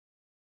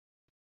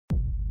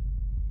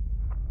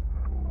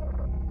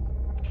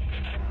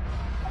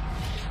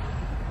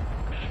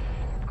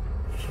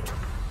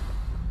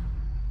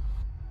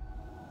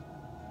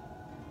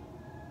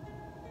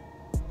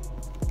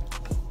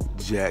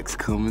Jack's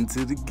coming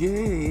to the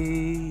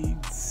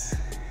gates.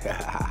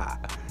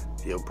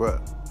 Yo, bro.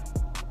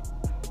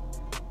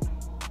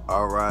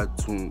 I'll ride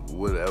to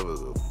whatever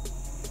the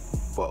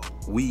fuck.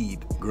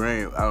 Weed,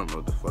 gram, I don't know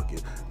what the fuck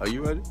is. Are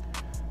you ready?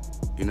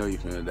 You know you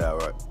finna die,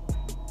 right?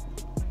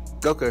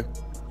 Okay.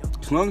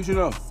 As long as you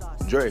know.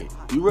 Dre,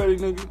 you ready,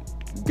 nigga?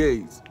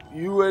 Gates,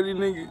 you ready,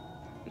 nigga?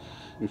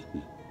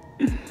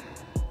 I'm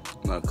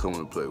not coming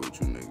to play with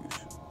you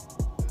niggas.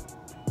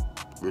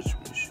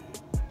 Richmond shit.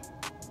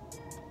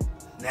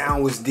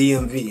 Now it's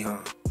DMV, huh?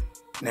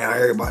 Now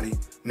everybody,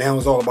 now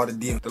it's all about the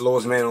DMV. The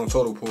lowest man on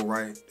total pool,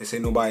 right? They say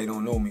nobody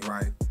don't know me,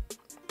 right?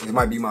 This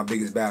might be my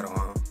biggest battle,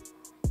 huh?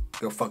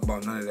 Give a fuck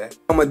about none of that.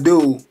 What I'm gonna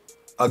do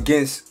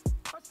against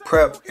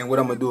Prep and what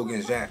I'm gonna do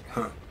against Jack,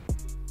 huh?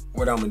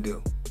 What I'm gonna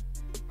do,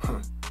 huh?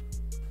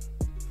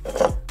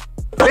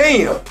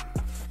 Damn!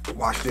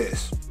 Watch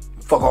this.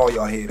 Fuck all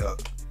y'all head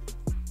up.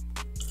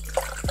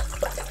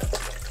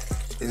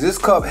 Is this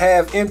cup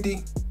half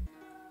empty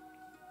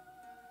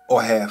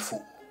or half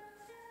full?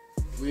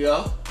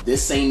 Rio,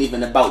 this ain't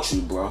even about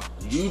you, bro.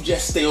 You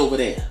just stay over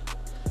there.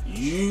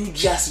 You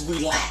just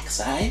relax,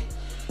 alright?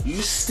 You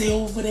stay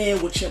over there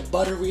with your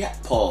buttery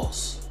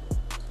paws.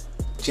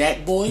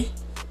 Jack boy,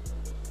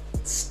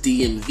 it's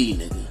DMV,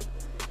 nigga.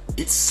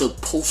 It's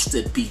supposed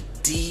to be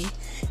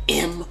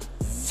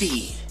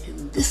DMV.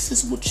 And this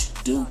is what you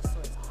do.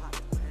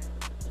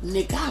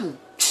 Nigga, I'm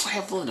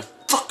traveling the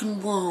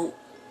fucking world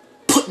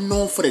putting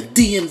on for the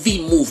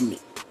DMV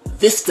movement.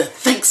 This the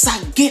thanks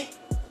I get?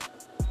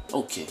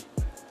 Okay.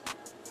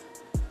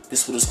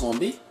 This what it's gonna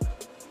be?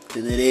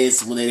 Then it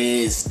is when it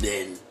is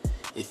then.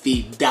 If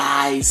he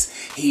dies,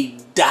 he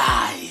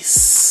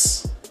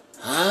dies.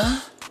 Huh?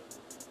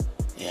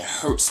 It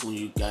hurts when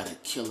you gotta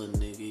kill a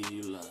nigga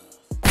you love.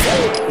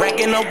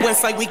 Racking up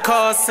wins like we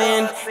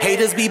causing.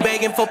 Haters be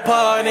begging for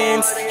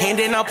pardons.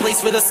 Handing out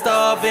plates for the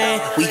starving.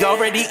 We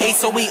already ate,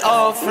 so we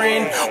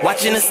offering.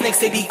 Watching the snakes,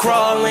 they be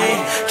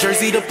crawling.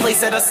 Jersey, the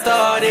place that I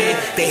started.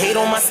 They hate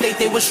on my state,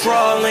 they was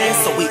strolling.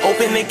 So we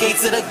open the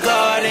gates of the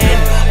garden.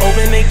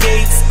 Open the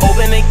gates,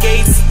 open the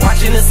gates.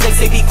 Watching the snakes,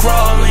 they be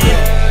crawling.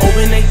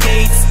 Open the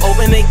gates,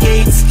 open the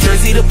gates.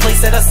 Jersey, the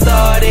place that I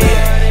started.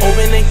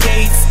 Open the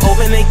gates,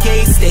 open the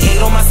gates. They hate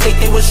on my state,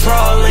 they was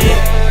strolling.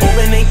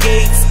 Open the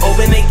gates,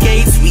 open the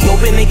gates. We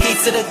open the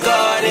gates to the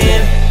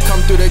garden.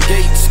 Come through the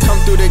gates, come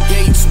through the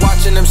gates.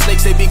 Watching them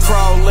snakes, they be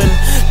crawling.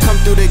 Come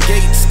through the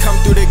gates, come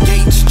through the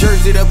gates.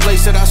 Jersey, the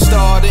place that I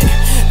started.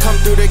 Come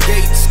through the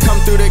gates, come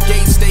through the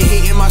gates. They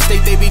hating my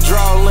state, they be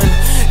drawling.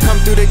 Come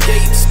through the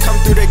gates, come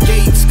through the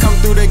gates. Come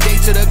through the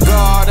gates to the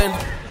garden.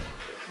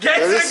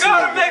 Gates to the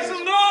garden, make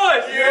some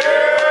noise! Yeah!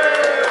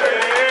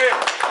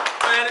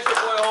 Man, it's your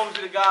boy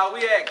Holmzie the guy. We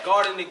at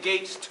Garden the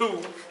Gates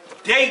 2,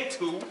 day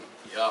 2.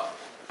 Yeah.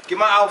 Get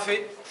my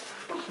outfit.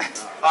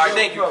 Alright,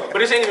 thank you. But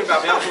this ain't even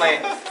about me, I'm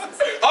playing.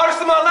 Artist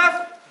to my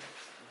left.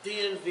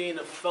 DMV in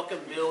the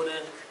fucking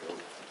building.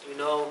 You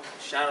know,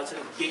 shout out to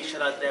the gate,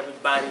 shout out to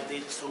everybody.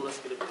 Day 2, let's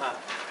get it poppin'.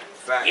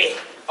 Fact. Yeah.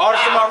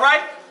 Artist to my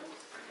right.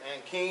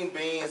 And King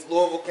Beanz,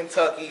 Louisville,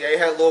 Kentucky. They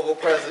had Louisville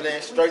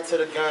president, straight to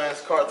the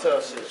guns,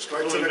 cartel shit.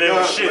 Straight to the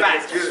guns. Shit.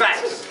 Facts,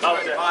 facts.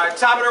 Alright,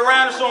 top of the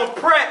round, it's on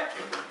Prep.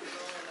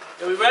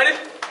 Are we ready?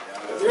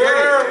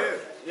 Yeah.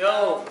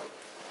 Yo,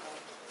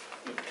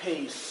 you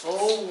pay so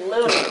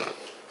little,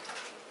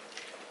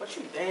 but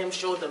you damn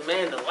sure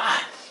demand a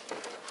lot.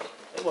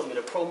 They want me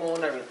to promo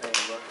and everything,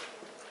 bro.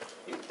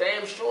 You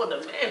damn sure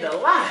demand a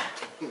lot.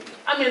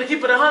 I mean, to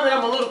keep it 100,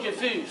 I'm a little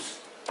confused.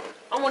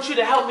 I want you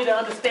to help me to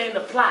understand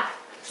the plot.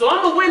 So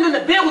I'm gonna win in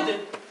the building,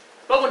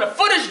 but when the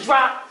footage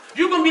drop,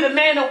 you're gonna be the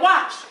man to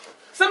watch.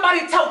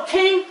 Somebody tell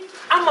King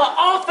I'm an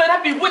author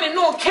that be winning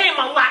on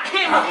Camelot,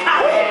 hammer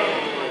cop.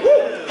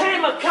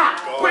 Hammer cop,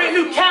 brand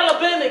new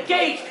caliber in the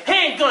gauge,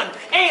 handgun,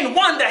 and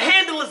one, the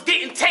handle is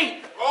getting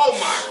taped. Oh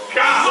my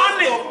God!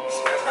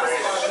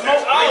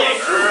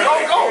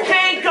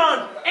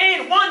 Handgun,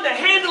 and one, the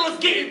handle is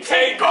getting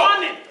taped.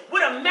 Running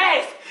with a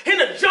mask in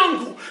the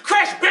jungle,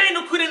 Crash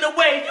Bandicoot in the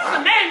way. You's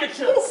an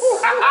amateur.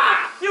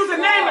 You's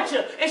an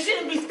amateur, and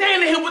shouldn't be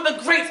standing here with the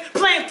greats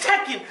playing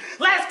Tekken.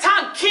 Last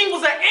time King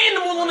was an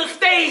animal on the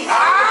stage.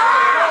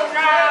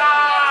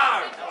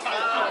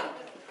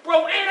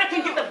 Bro, and I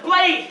can get the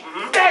blade,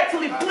 stab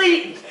till he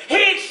bleeding,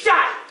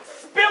 headshot,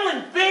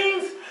 spilling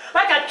beans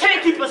like I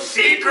can't keep a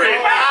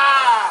secret.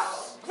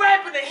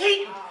 Grabbing the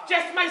heat,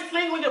 just might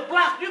sling on your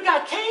block. You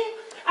got King?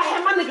 I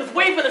had my niggas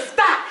waving to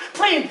stop,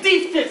 playing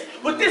defense.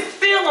 With this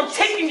steel, I'm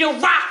taking your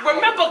rock.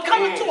 Remember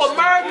coming to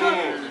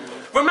America?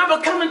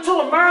 Remember coming to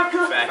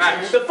America?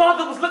 The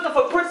father was looking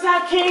for Prince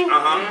Hakeem.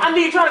 I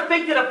need y'all to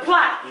think of the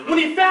plot. When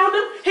he found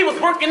him, he was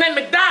working at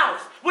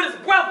McDonald's with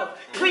his brother,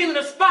 cleaning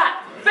the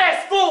spot.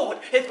 Fast forward,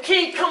 if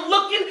King come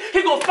looking,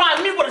 he gonna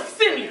find me with a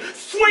semi,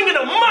 swinging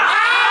a mop.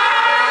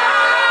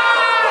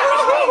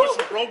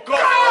 Bro, go!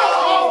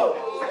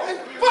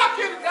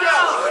 Fucking go!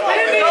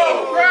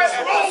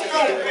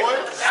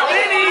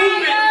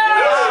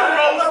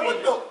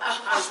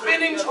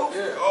 Spinning.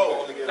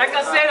 Like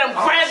I said, I'm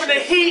grabbing the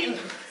heat and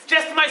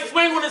just might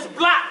swing on this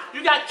block.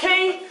 You got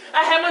King?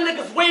 I had my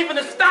niggas waving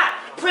to stop,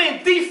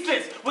 playing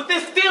Beanz, with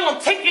this steel, I'm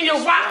taking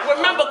your rock.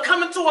 Remember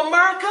Coming to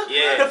America?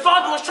 Yeah. The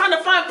father was trying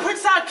to find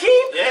Prince Hakeem?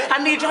 Yeah.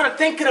 I need y'all to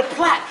think of the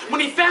plot.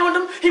 When he found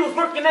him, he was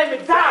working at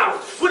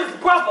McDonald's with his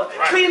brother,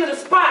 cleaning the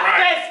spot.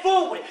 Fast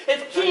forward,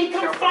 if King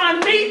come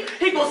find me,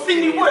 he gonna see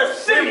me with a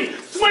shimmy,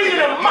 swinging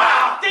a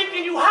mile,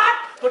 thinking you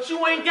hot, but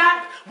you ain't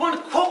got one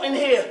quote in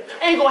here.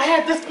 Ain't gonna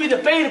have this be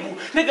debatable.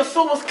 Nigga,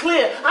 so it's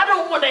clear. I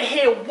don't wanna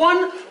hear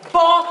one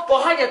bar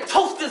or how your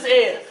toaster's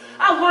air.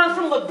 I learned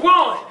from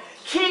LeBron.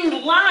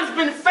 King line's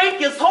been fake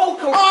his whole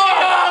career.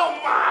 Oh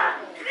my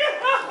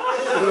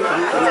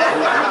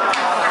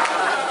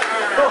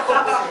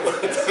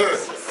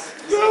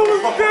Bro,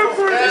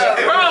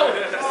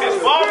 His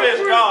father is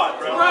God,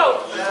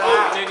 bro.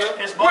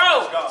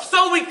 Bro,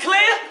 so we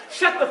clear?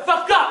 Shut the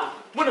fuck up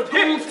when the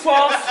goons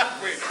cross.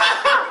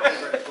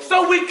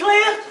 So we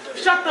clear?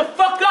 Shut the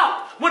fuck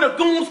up when the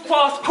goons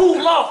cross.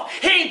 Cool off.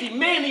 Handy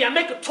manny, I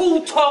make a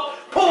tool talk.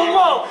 Pull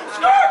off.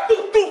 Skirt,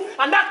 doo, doo.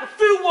 I knock a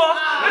few off.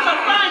 If I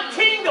find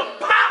King of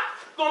Pop,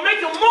 gonna make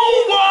a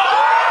move off.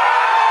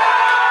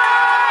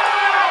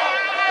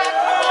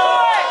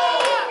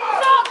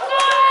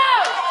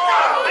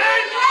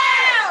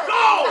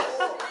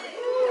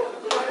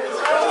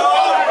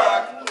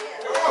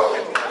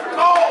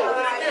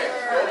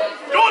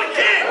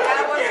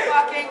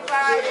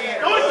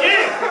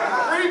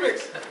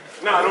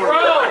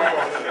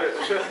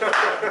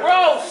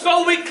 Bro,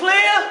 so we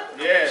clear?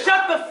 Yeah.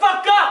 Shut the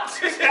fuck up.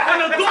 When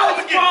the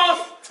goons cross,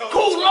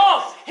 cool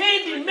off.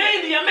 Handy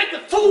mandy, I make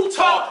a tool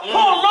talk. Pull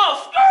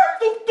off. Skirt,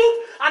 doop, doop.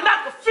 I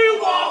knock a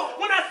few off.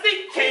 When I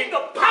see King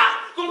of Pop,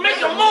 gonna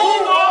make a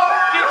move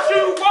off. Get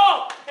you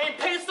raw. Ain't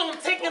pace on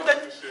taking the...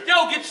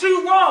 Yo, get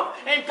you raw.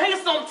 Ain't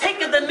pace on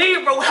taking the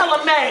Nero.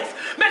 Hella mags.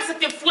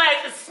 Mexican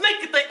flag. The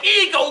snake at the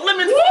ego.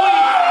 Lemon squeeze.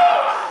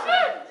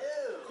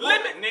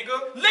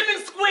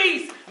 Lemon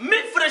squeeze,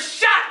 mint for the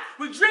shot.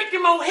 We drinking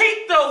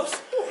mojitos.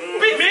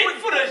 Mint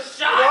for the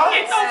shot.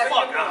 Get the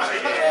fuck out of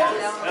here.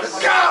 Let's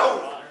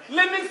go.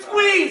 Lemon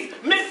squeeze,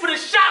 mint for the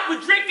shot. We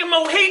drinking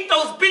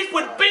mojitos. Beef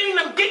with bean,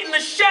 I'm getting the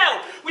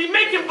shell. We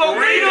making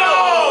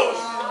burritos.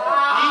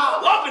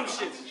 Love them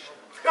shit.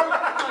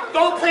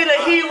 Don't play the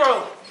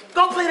hero.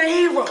 Don't play the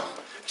hero.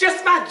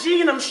 Just my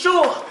G and I'm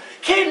sure.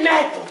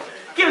 Kidnap him.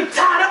 Get him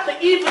tied up to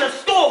even the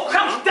store.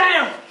 Crouch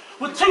down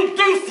with 2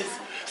 deuces.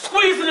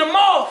 Squeezing them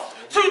off,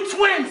 2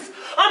 twins.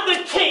 I'm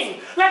the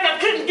king, like I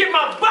couldn't get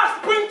my bus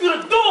spring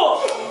through the door.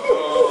 Niggas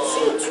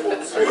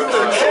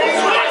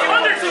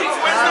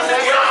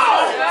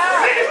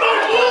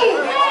don't move.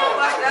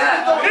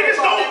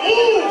 Niggas don't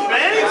move,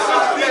 man.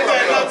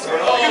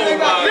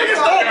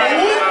 Niggas don't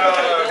move.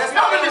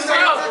 I've been in this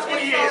house for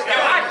 20 years. Yo,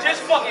 I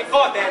just fucking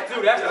caught that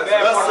too. That's the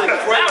bad part.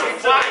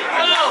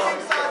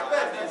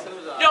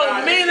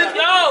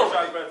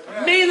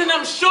 Meaning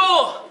I'm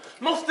sure.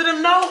 Most of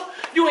them know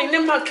you ain't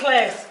in my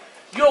class.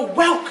 You're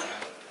welcome.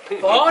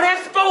 For all that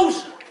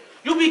exposure,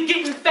 you be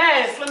getting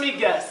fast. Let me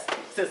guess.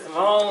 Since I'm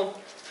home,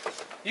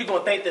 you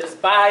gonna think that it's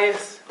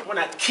biased when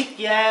I kick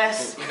your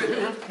ass.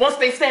 Once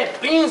they said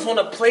Beanz on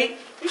the plate,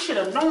 you should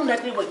have known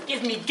that they would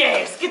give me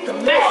gas. Get the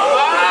mess.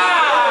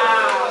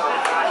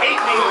 I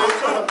hate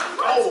Beanz.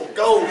 Oh,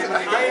 go. I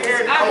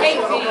hate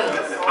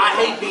Beanz. I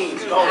hate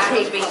Beanz. I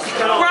hate Beanz.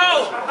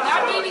 Bro.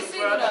 Not BBC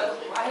though.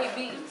 I hate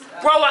Beanz.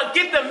 Bro, I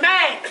get the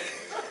mag.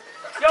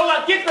 Yo,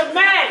 I get the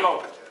mag.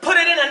 Put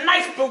it in a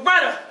nice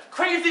Beretta.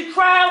 Crazy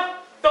crowd,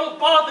 don't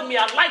bother me.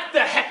 I like the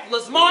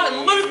hecklers.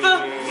 Martin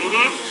Luther.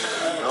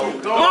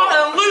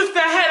 Martin Luther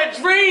had a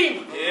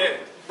dream. Yeah.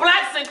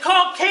 Blacks and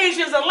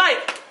Caucasians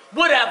alike.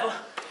 Whatever.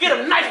 Get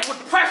them knife with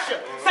pressure.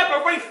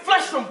 Separate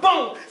flesh from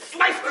bone.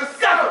 Slice and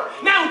sever.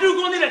 Now you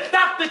gonna need a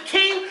Dr.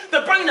 King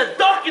to bring the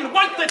dark and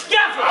white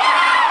together.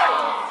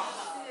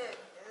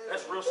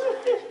 That's real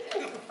simple.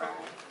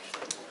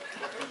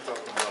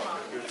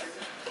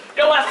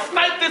 Yo, I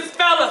sniped this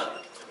fella.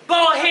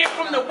 Ball head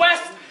from the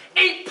west.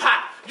 8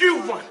 pop.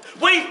 You run.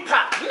 Wave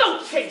pop. No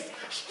chase.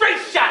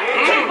 Straight shot.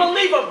 Can't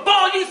believe a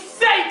ball you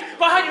say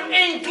for how you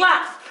aim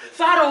Glocks.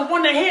 So I don't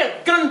want to hear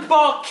gun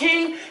ball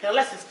king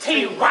unless it's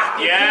T-Rock.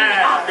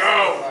 Yeah,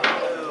 go.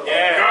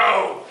 Yeah,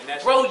 go.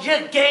 Bro,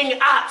 your gang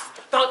ops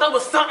thought that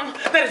was something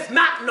that is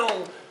not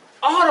known.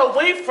 All the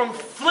way from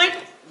Flint,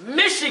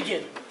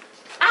 Michigan.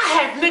 I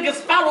had niggas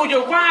follow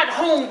your ride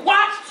home.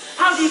 Watch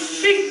how you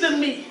speak to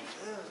me.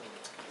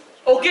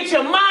 Or get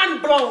your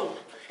mind blown.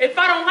 If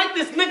I don't like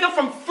this nigga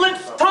from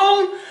Flint's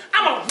tone,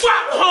 I'ma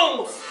rock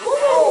home.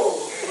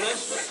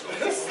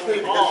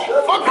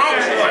 Fuck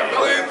home.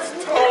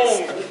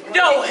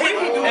 Yo,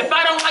 if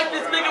I don't like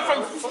this nigga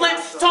from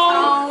Flint's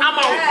tone,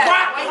 I'ma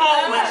rock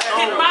home.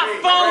 Hit my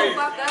phone.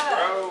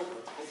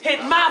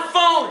 Hit my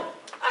phone.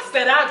 I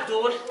said I'd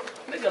do it.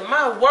 Nigga,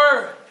 my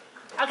word.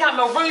 I got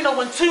Marino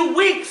in 2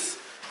 weeks.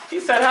 He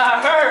said,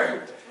 I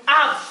heard.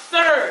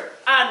 Absurd.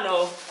 I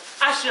know.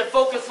 I should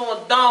focus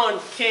on Don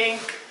King.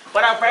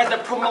 But I'd rather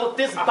promote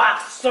this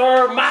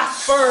boxer, my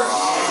spur.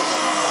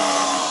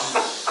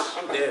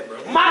 I'm dead,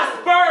 bro. My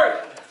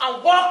spur.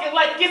 I'm walking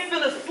like it's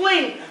in a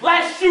sling.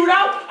 Last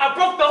shootout, I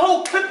broke the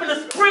whole clip in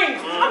the spring.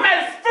 I'm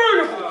at his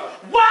funeral,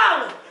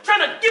 wildin'.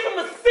 trying to give him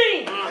a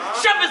scene.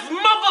 Shove his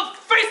mother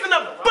face in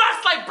a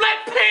box like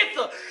Black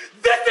Panther.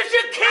 This is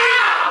your king.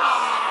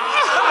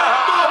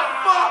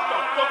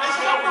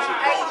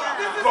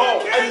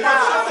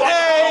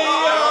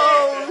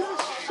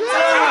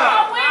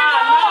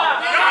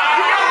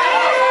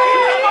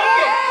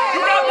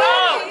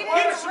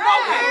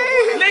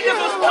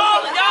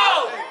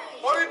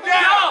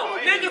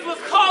 Niggas was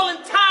calling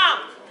time,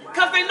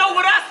 cause they know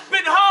what I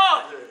spit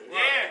hard.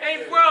 Yeah.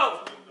 Hey bro,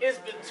 it's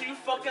been too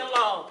fucking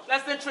long.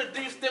 Let's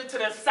introduce them to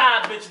the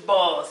side bitch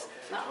boss.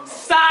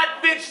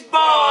 Side bitch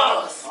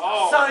boss.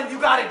 Son, you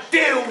gotta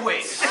deal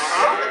with.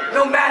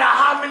 No matter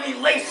how many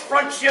lace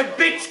fronts your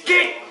bitch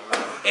get,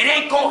 it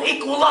ain't gonna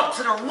equal up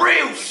to the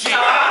real shit.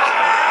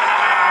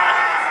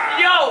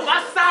 Yo,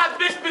 my side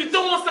bitch be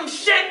doing some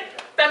shit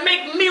that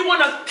make me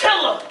wanna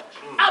kill her.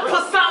 I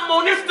put something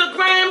on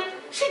Instagram,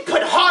 she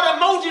put heart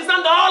emojis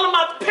under all of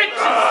my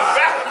pictures.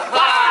 My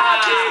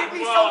side bitch get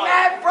me so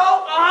mad, bro.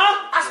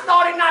 I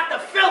started not to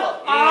feel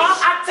her.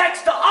 I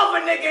text the other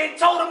nigga and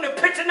told him the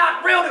picture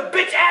not real, the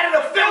bitch added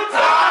a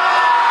filter.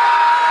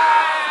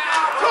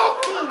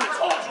 Go.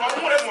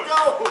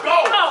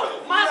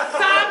 My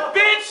side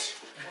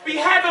bitch be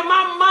having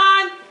my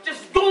mind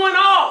just going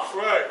off.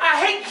 Right. I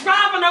hate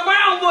driving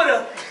around with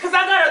her, cause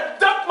I gotta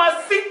duck my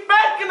seat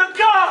back in the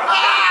car.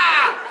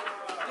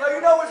 Yo,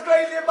 you know what's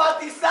crazy about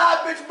these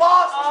side bitch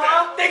boss?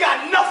 They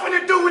got nothing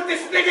to do with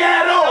this nigga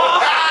at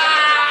all.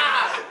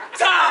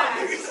 Time.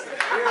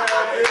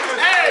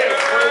 Hey.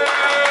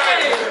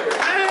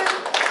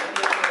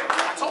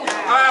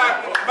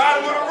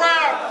 Bottom of the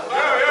round.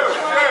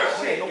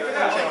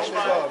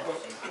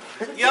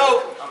 Yo.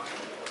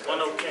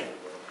 1-0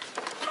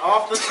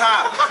 Off the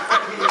top.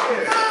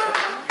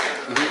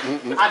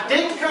 I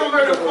didn't come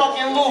here to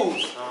fucking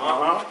lose.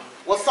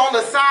 What's on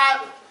the side?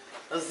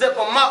 I zip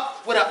them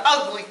up with an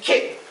ugly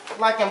kick,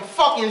 like I'm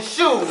fucking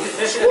shoes.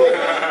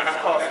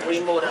 Cost way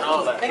more than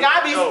all that. Nigga,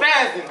 I be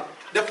spazzing.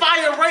 The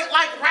fire rate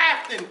like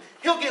rafting.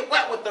 He'll get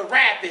wet with the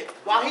rapid.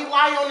 While he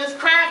lie on his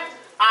craft,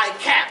 I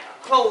cap.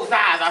 Closed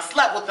eyes, I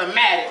slept with the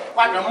matted,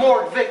 like a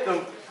morgue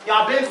victim.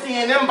 Y'all been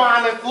seeing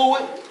embalming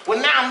fluid? Well,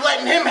 now I'm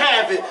letting him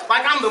have it,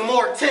 like I'm the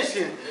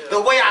mortician.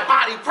 The way I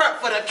body prep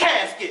for the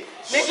casket.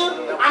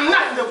 Nigga, I'm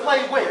nothing to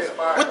play with.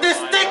 With this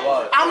stick,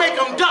 I'll make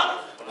him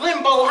duck.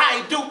 Limbo how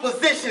he do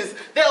positions.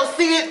 They'll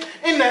see it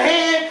in the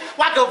hand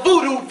like a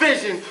voodoo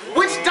vision.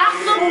 Which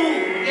doctor?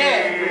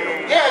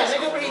 Yeah,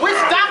 nigga. Which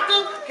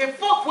doctor can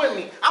fuck with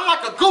me? I'm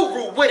like a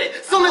guru with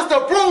it. Soon as the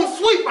broom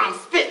sweep, I'm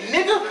spitting,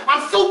 nigga.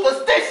 I'm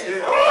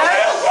superstitious.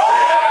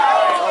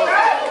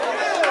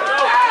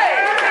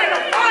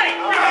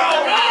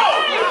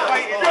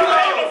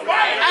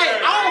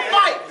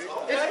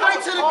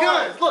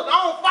 Look, I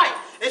don't fight.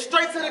 It's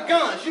straight to the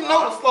guns. You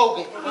know the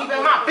slogan.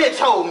 Even my bitch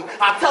holding.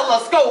 I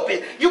telescope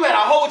it. You better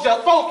hold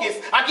your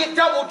focus. I get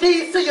double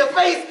D's to your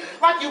face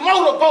like you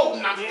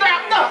motorboating. I'm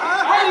strapped up.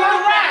 Ready to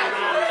ride.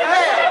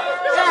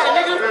 Yeah,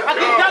 nigga. I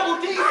get double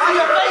D's to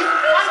your face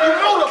like you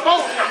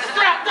motorboating. I'm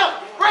strapped up.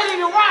 Ready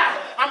to ride.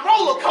 I'm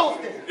roller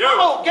coasting.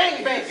 Oh,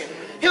 gangbanging.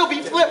 He'll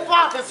be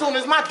flip-flopping soon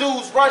as my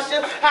dudes rush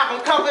him. Have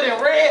him covered in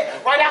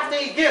red right after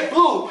he get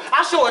blue.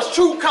 I show his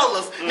true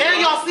colors. Now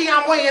y'all see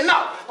I'm weighing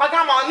up like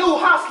I'm a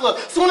new hustler.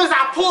 Soon as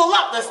I pull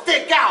up, the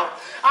stick out.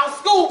 I'll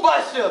school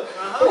bus you.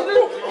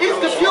 These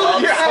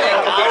computer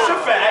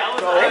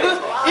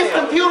These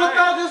computer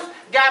thuggers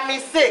got me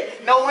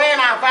sick. No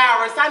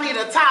antivirus. I need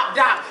a top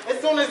dot. As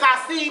soon as I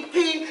see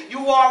P,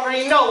 you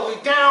already know we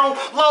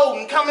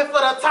downloading, coming for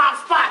the top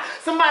spot.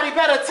 Somebody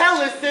better tell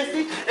his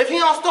sissy. If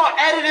he don't start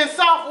editing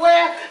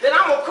software, then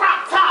I'm gonna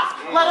crop tops.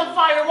 Let him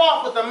fire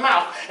off with the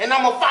mouth, and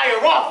I'm gonna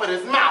fire off with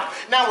his mouth.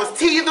 Now it's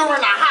teether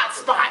in a hot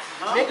spot.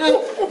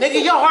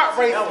 Nigga, your heart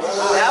rate. That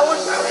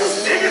was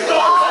niggas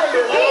don't know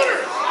the water.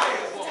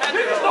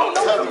 Niggas don't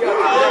know the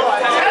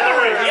water.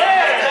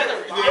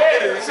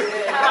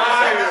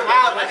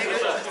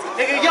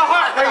 Nigga, your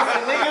heart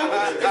racing, nigga.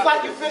 It's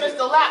like you finished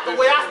the lap the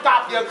way I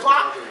stopped your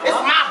clock. It's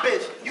my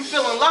bitch. You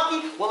feeling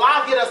lucky? Well,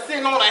 I'll get a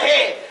sin on the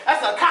head.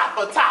 That's a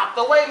copper top.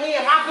 The way me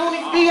and my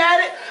goonies be at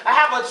it, I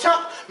have a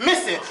chunk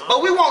missing. But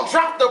we won't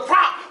drop the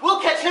prop. We'll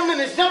catch him in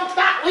his jump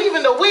stop,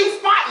 leaving the weed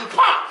spot and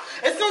pop.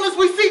 As soon as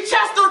we see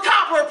Chester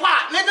Copper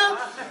pot, nigga.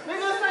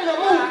 Nigga, this ain't a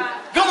movie.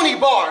 Goonie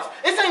bars.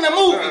 This ain't a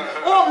movie.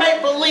 Or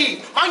make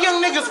believe. My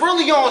young niggas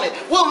really on it.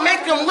 We'll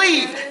make them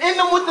leave. End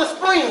them with the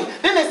spring.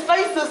 Then his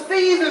face will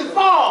seize and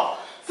fall.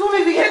 Soon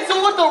as he hits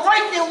him with the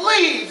rake and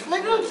leaves,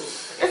 nigga.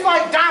 It's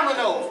like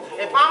dominoes.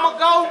 If I'ma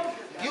go,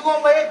 you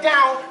gonna lay it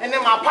down, and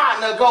then my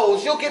partner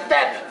goes. You'll get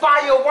that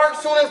firework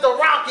soon as the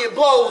rocket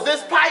blows.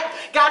 This pipe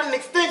got an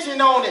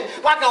extension on it,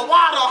 like a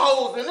water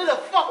hose, and it'll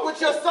fuck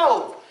with your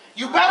soul.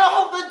 You better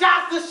hope the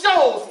doctor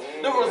shows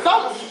the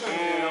results.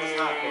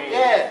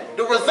 Yeah,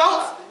 the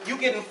results, you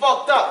getting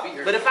fucked up.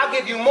 But if I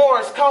give you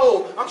Morse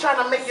code, I'm trying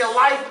to make your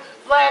life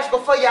flash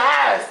before your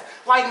eyes.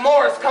 Like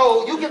Morse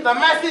code, you get the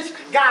message,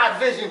 God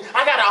vision.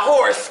 I got a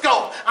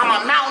horoscope.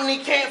 I'm a mountain he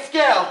can't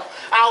scale.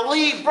 I'll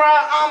leave,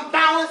 bruh,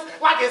 unbalanced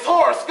like his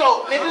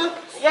horoscope, nigga.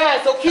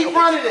 Yeah, so keep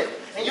running it.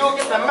 and you'll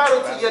get the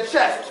medal to your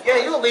chest. Yeah,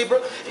 you a Libra.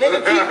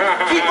 Nigga,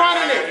 keep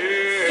running it.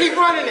 Keep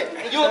running it,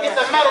 and you'll get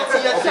the medal to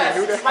your chest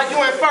like you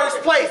in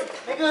first place.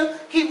 Nigga,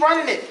 keep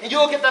running it, and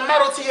you'll get the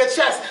medal to your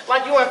chest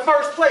like you in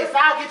first place.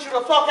 I'll get you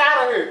the fuck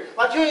out of here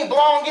like you ain't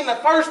belong in the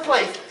first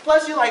place.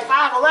 Plus you like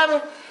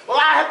 5'11". Well,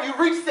 I help you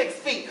reach 6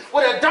 feet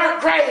with a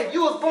dirt grave.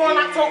 You was born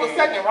October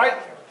 2nd, right?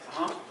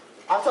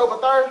 October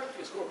 3rd?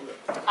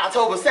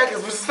 October 2nd,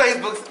 which is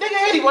Facebook. Nigga,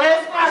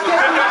 anyways.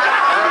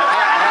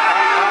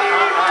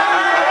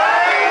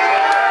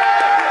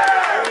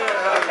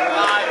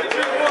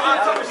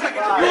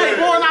 You was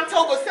born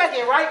October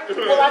 2nd, right?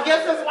 Well, I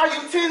guess that's why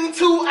you tend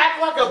to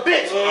act like a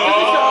bitch. This is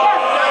your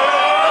birthday.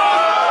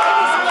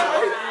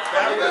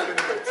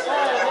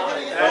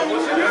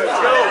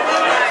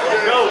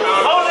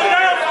 Hold it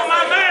down for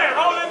my man.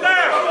 Hold it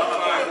down.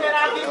 He said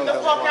I'll get him the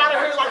fuck out of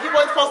here like he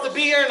wasn't supposed to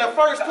be here in the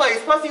first place.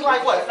 Plus he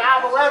like what,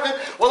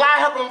 5'11"? Well, I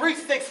help him reach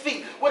 6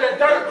 feet with a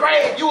dirt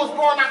grave. You was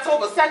born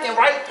October 2nd,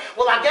 right?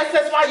 Well, I guess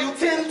that's why you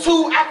tend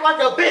to act like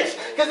a bitch,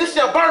 because it's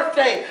your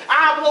birthday.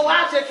 I'll blow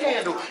out your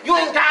candle. You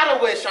ain't got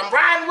a wish. I'm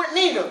riding with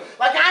Nina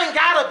like I ain't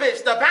got a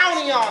bitch. The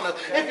bounty on her.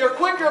 If you're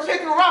quicker,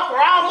 pick her up, or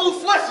I'll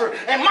move swifter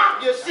and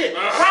mop your shit.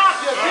 Rob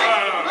your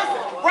bitch.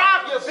 Listen,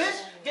 rob your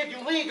bitch. Give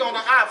you league on the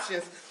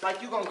options. Like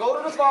you gonna go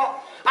to the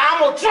vault, I'm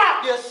gonna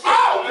drop your shit.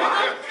 Oh!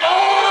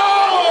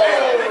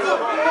 Let's go.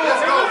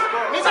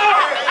 Nigga,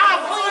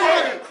 I'll clean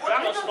money.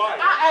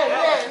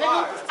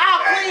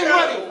 I'll clean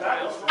money.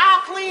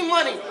 I'll clean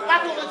money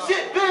like a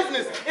legit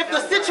business. If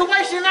the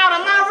situation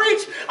out of my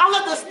reach, I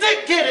let the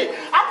stick get it.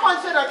 I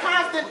punch at a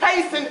constant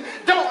pace and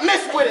don't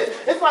miss with it.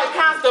 It's like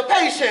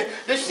constipation.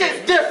 The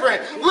shit's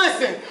different.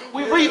 Listen,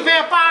 we read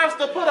vampires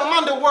to put them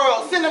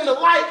underworld, send them to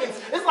Lycans.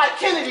 It's like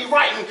Kennedy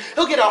writing.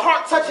 He'll get a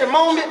heart-touching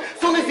moment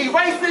soon as he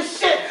writes this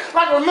shit.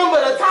 Like remember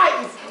the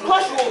Titans.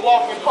 Plus you a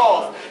walking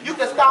cause. You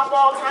can stop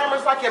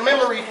Alzheimer's like your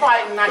memory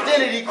fighting,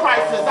 identity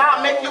crisis.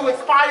 I'll make you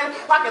expire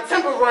like a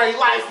temporary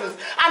license.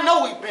 I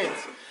know we bent,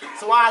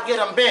 so I'll get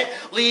them bent.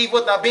 Leave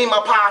with a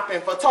beamer popping.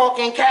 For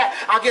talking cat,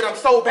 I'll get them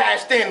so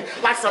bashed in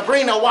like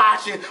Sabrina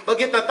watching. But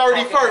get the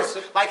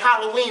 31st like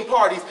Halloween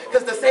parties.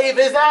 Cause to save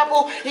his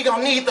apple, he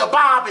gonna need the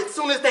bob it.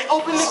 Soon as they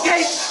open the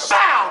gate,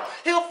 bow!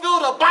 He'll feel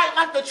the bite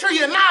like the tree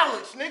of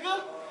knowledge,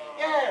 nigga.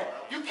 Yeah,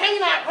 you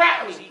cannot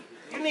rap me.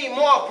 You need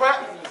more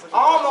prep. I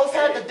almost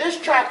had to diss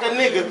track a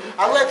nigga.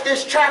 I let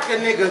this track a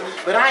nigga,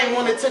 but I ain't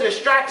wanted to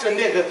distract a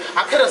nigga.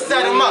 I could have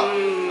set him up.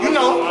 You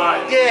know,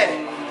 yeah.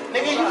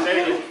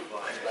 Nigga,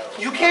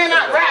 you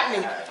cannot rap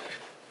me.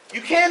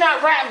 You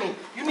cannot rap me.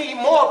 You need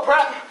more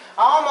prep.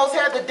 I almost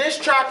had to diss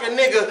track a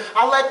nigga.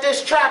 I let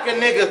this track a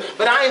nigga,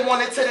 but I ain't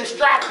wanted to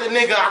distract the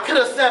nigga. I could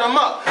have set him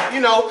up.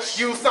 You know,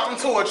 use something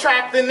to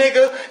attract the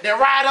nigga, then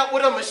ride up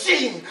with a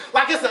machine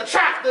like it's a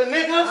tractor,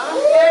 nigga.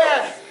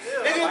 Yeah.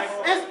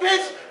 Nigga, this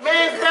bitch,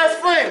 man's best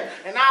friend.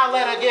 And I'll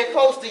let her get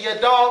close to your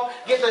dog,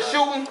 get the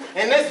shooting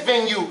in this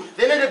venue.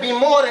 Then it'll be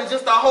more than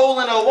just a hole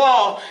in a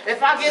wall.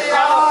 If I get it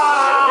out of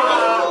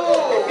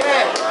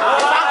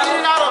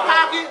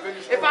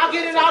if I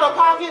get it out of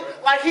pocket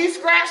like he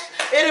scratched,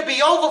 it'll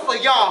be over for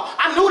y'all.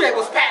 I knew they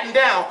was patting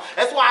down.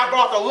 That's why I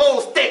brought the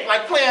little stick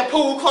like playing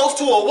pool close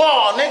to a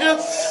wall, nigga.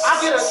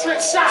 I get a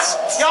trick shot.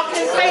 Y'all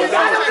can't say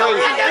that.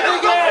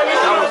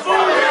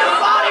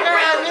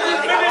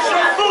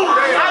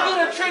 I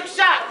get a trick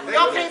shot.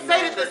 Y'all can't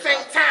say that this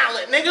ain't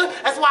talent, nigga.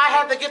 That's why I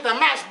had to get the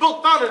match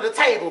booked under the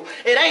table.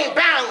 It ain't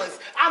balanced.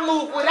 I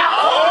move without.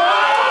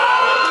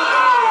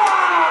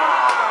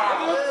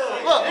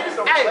 Look,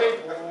 hey,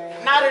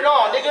 not at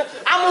all, nigga.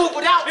 I move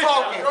without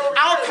talking.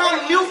 I'll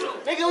come mute.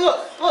 Nigga, look,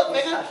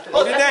 nigga.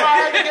 Look, that's why I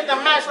had to get the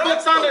match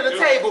books under the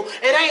table.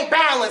 It ain't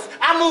balanced.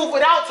 I move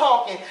without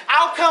talking.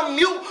 I'll come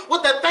mute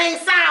with the thing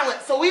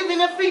silent. So even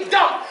if he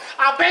don't,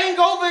 I bang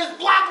over his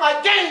block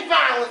like gang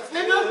violence,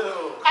 nigga.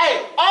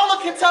 Hey, all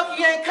of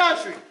Kentucky ain't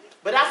country.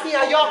 But I see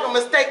how y'all can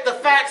mistake the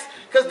facts,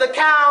 cause the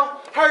cow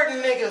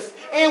hurting niggas,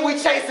 and we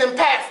chasing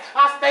packs.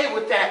 I stay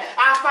with that.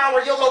 I find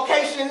where your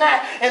location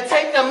at, and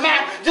take the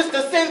map just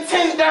to send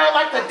 10 down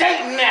like the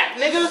dating app,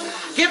 nigga.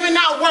 Giving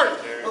out work.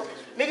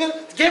 Nigga,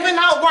 giving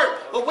out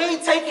work, but we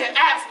ain't taking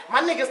apps.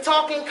 My niggas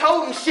talking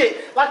code and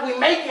shit like we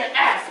making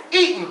apps,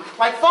 eating.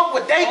 Like fuck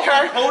with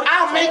daycare,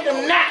 I'll make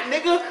them nap,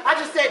 nigga. I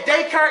just said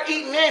daycare,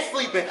 eating, and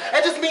sleeping.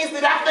 That just means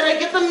that after they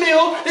get the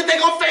meal, that they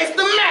gon' face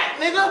the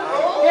mat, nigga.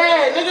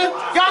 Yeah, nigga,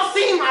 y'all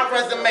seen my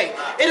resume.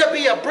 It'll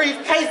be a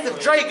brief case if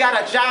Dre got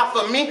a job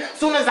for me.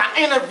 Soon as I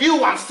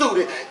interview, I'm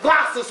suited.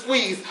 Glocks are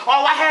squeezed.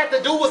 All I had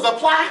to do was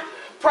apply.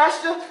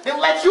 Pressure, then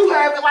let you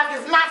have it like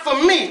it's not for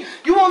me.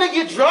 You wanna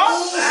get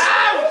drugged?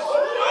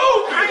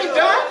 I ain't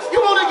done.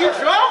 You wanna get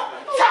drugged?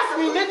 Test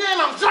me, nigga,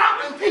 and I'm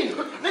dropping P.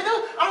 Nigga,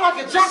 I'm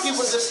like a junkie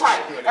with this pipe.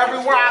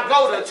 Everywhere I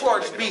go, the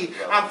torch be.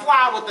 I'm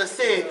fly with the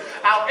cig.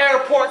 Out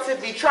airports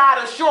if he try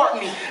to short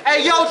me.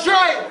 Hey, yo,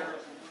 Dre.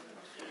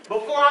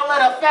 Before I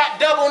let a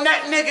fat double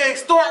neck nigga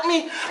extort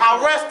me, I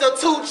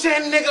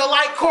restitution nigga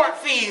like court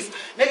fees.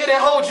 Nigga, they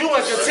hold you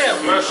in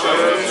contempt.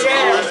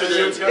 Yeah,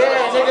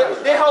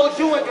 nigga, they hold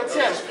you in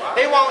contempt.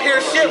 They won't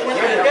hear shit when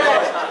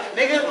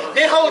nigga,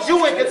 they hold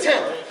you in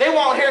contempt. They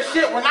won't hear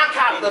shit when I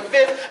cop the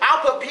fifth.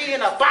 I'll put P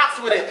in a box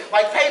with it,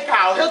 like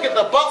PayPal. He'll get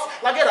the bucks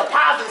like a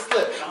deposit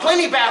slip.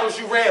 Plenty battles,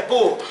 you Red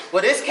Bull.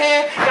 But this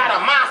can got a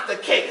monster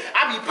kick.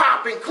 I be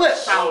popping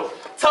clips out.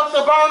 Tuck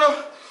the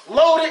burner,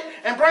 load it,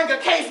 and bring a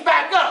case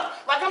back up.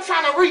 Like I'm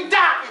trying to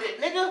redocket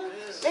it, nigga.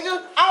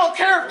 Nigga, I don't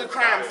care if the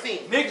crime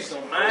scene. Niggas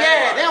don't mind.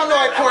 Yeah, they don't know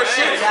that court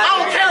shit.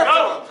 I don't care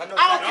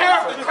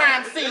if the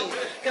crime scene.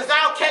 Cause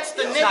I'll catch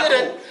the nigga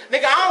that,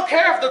 nigga, I don't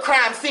care if the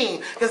crime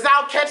scene. Cause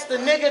I'll catch the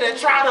nigga that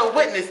try to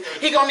witness.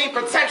 He gonna need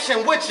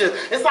protection with you.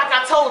 It's like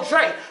I told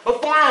Drake,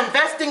 before I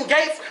invest in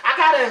Gates, I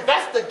gotta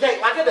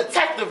investigate like a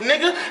detective,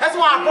 nigga. That's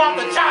why I brought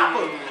the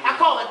chopper. I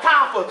call it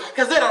copper,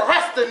 cause it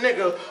arrest the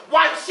nigga.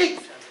 White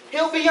sheets.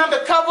 He'll be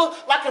undercover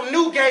like a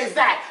new gay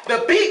Zach.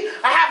 The beat,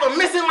 I have him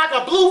missing like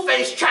a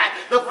Blueface track.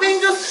 The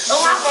fingers are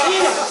locked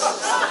in.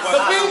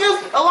 The fingers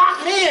are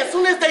locked in. As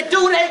soon as they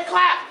do, they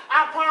clap.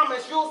 I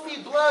promise you'll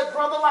see blood,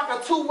 brother, like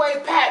a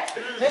two-way pack.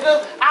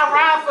 Nigga, I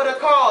ride for the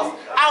cause.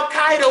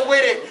 Al-Qaeda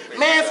with it.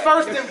 Man's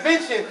first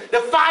invention.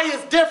 The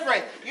fire's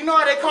different. You know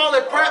how they call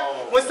it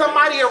prep? When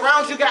somebody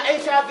around you got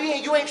HIV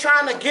and you ain't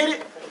trying to get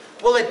it?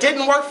 Well, it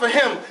didn't work for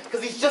him,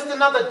 because he's just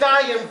another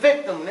dying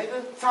victim,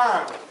 nigga.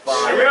 Time.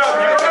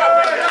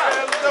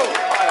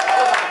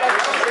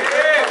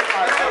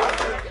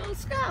 Yo,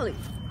 Scally,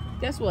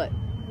 guess what?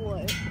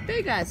 What?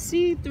 They got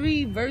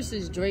C3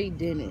 versus Dre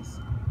Dennis.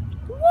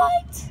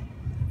 What?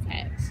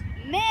 Facts.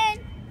 Man,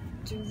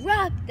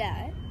 drop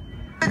that.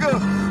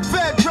 Nigga,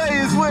 Fat Dre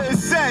is where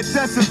it's at,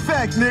 that's a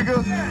fact,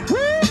 nigga.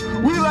 Woo!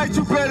 We like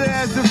you better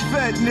as a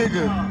fat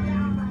nigga.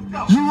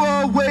 You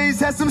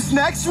always had some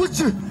snacks with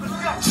you.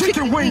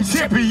 Chicken wing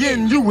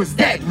champion, you was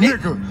that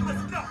nigga.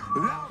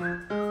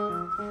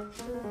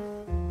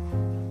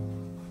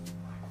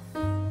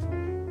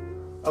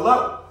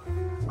 Hello,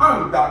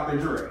 I'm Dr.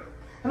 Dre,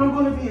 and I'm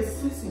going to be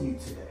assisting you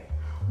today.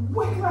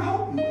 What can I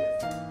help you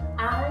with?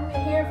 I'm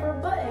here for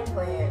butt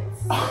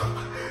implants.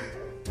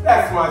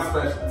 That's my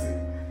specialty.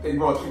 They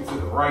brought you to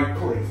the right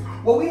place.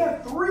 Well, we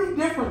have 3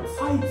 different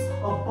types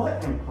of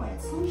butt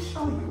implants. Let me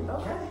show you,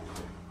 okay?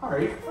 All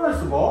right,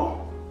 first of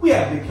all, we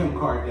have the Kim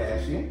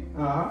Kardashian.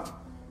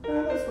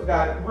 Let's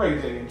forgot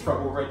Ray J in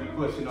trouble, Reggie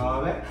Bush and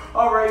all that.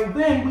 All right,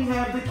 then we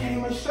have the K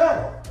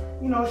Michelle.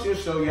 You know, she'll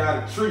show you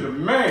how to treat a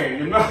man,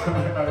 you know,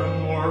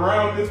 more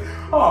around this.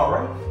 All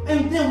right,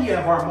 and then we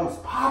have our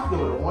most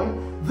popular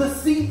one, the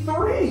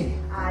C3.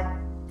 I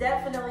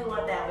definitely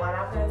want that one.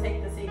 I'm gonna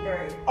take the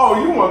C3.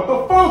 Oh, you want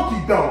the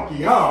funky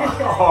donkey,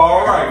 huh?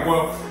 All right,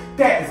 well,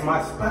 that is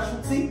my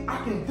specialty.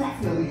 I can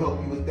definitely help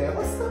you with that.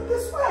 Let's step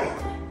this way.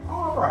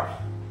 All right.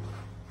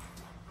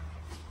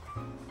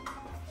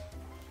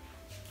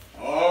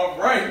 All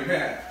right,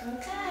 now.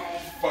 Okay.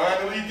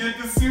 Finally get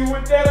to see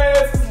what that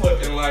ass is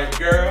looking like,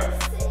 girl.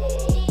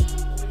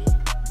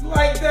 You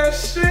like that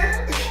shit?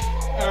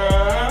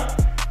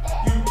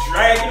 You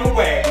dragging a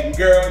wagon,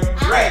 girl. You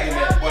dragging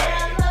that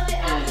wagon. I love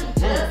it.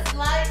 Just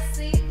like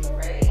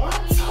C3. I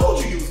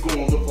told you was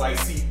gonna look like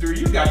C3.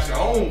 You got your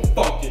own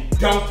fucking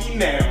donkey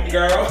now,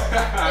 girl.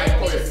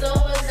 Thank you so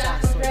much,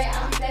 Dr. Dre.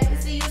 I'll be back to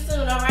see you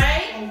soon, all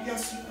right? Oh,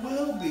 yes, you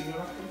will be.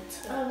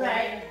 All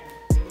right.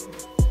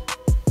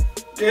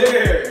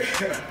 Yeah.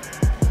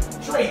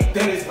 Dre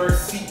Dennis vs.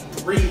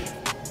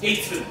 C3.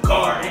 Gates to the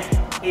Garden.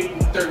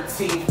 April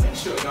 13th. Make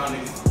sure y'all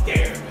niggas is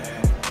there,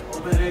 man.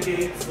 Open the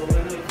gates,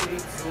 open the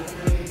gates, open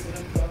the gates.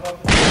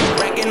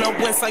 Racking up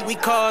wins like we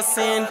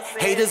causing.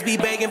 Haters be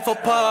begging for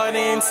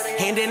pardons.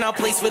 Handing out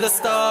plates for the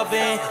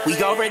starving.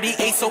 We already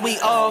ate, so we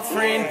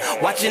offering.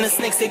 Watching the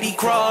snakes, they be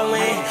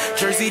crawling.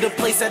 Jersey, the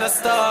place that I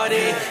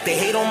started. They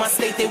hate on my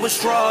state, they was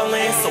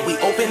strawling. So we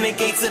open the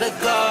gates of the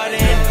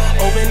garden.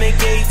 Open the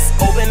gates,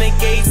 open the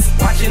gates.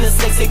 Watching the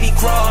snakes, they be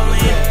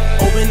crawling.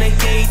 Open the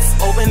gates,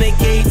 open the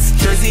gates.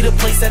 Jersey, the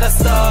place that I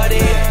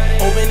started.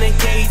 Open the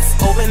gates,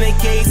 open the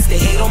gates. They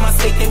hate on my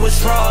state, they was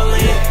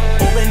strawling.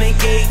 Open the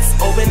gates,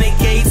 open the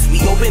gates.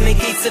 We open the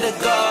gates to the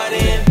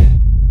garden.